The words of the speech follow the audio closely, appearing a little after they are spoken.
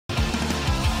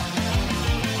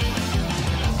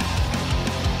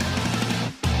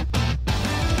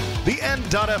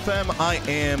and.fm. I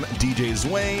am DJ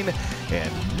Zouain,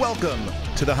 and welcome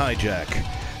to the Hijack.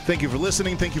 Thank you for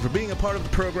listening. Thank you for being a part of the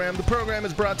program. The program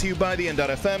is brought to you by the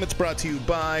N.FM. It's brought to you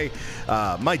by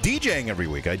my DJing every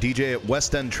week. I DJ at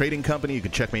West End Trading Company. You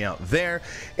can check me out there.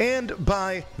 And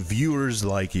by viewers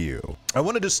like you. I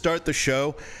wanted to start the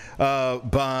show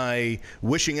by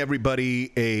wishing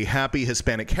everybody a happy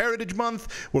Hispanic Heritage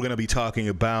Month. We're going to be talking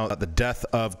about the death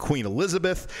of Queen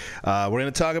Elizabeth. We're going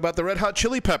to talk about the Red Hot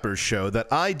Chili Peppers show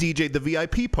that I DJ'd the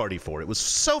VIP party for. It was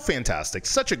so fantastic.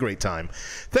 Such a great time.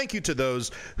 Thank you to those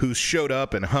who showed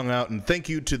up and hung out, and thank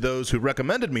you to those who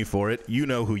recommended me for it. You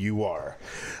know who you are.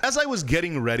 As I was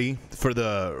getting ready for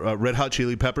the Red Hot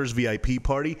Chili Peppers VIP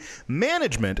party,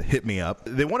 management hit me up.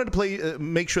 They wanted to play,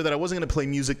 make sure that I wasn't going to play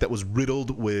music that was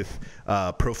riddled with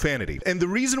profanity. And the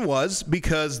reason was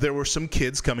because there were some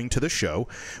kids coming to the show,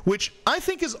 which I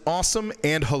think is awesome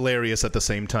and hilarious at the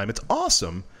same time. It's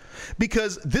awesome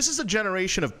because this is a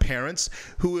generation of parents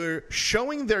who are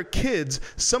showing their kids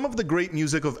some of the great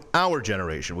music of our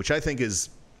generation, which I think is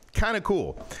kind of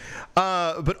cool.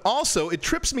 But also, it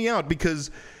trips me out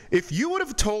because if you would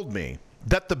have told me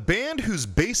that the band whose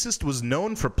bassist was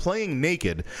known for playing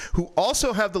naked, who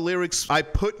also have the lyrics, "I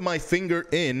put my finger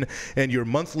in and your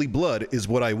monthly blood is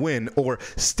what I win," or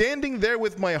 "standing there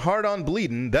with my heart on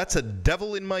bleeding, that's a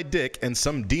devil in my dick and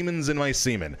some demons in my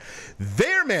semen,"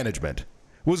 their management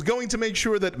was going to make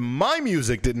sure that my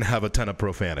music didn't have a ton of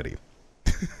profanity.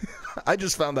 I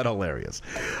just found that hilarious.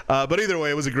 But either way,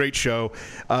 it was a great show.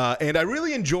 And I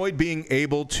really enjoyed being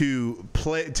able to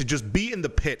just be in the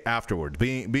pit afterwards.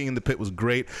 Being in the pit was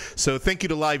great. So thank you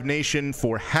to Live Nation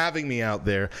for having me out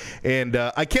there. And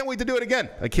I can't wait to do it again.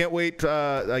 I can't wait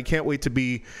to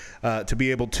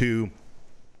be able to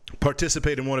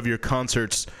participate in one of your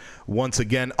concerts once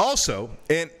again. Also,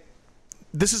 and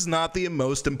this is not the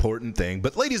most important thing,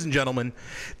 but ladies and gentlemen,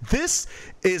 this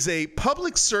is a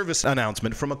public service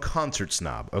announcement from a concert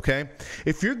snob, okay?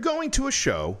 If you're going to a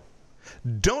show,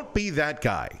 don't be that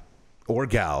guy or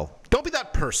gal. Don't be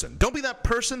that person. Don't be that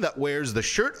person that wears the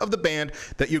shirt of the band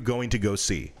that you're going to go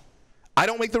see. I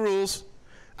don't make the rules.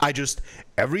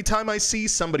 Every time I see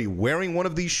somebody wearing one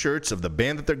of these shirts of the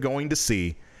band that they're going to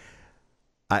see,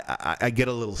 I get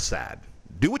a little sad.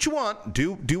 Do what you want.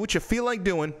 Do what you feel like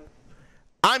doing.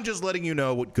 I'm just letting you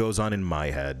know what goes on in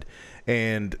my head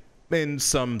and in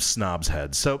some snob's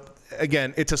head. So,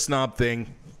 again, it's a snob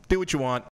thing. Do what you want.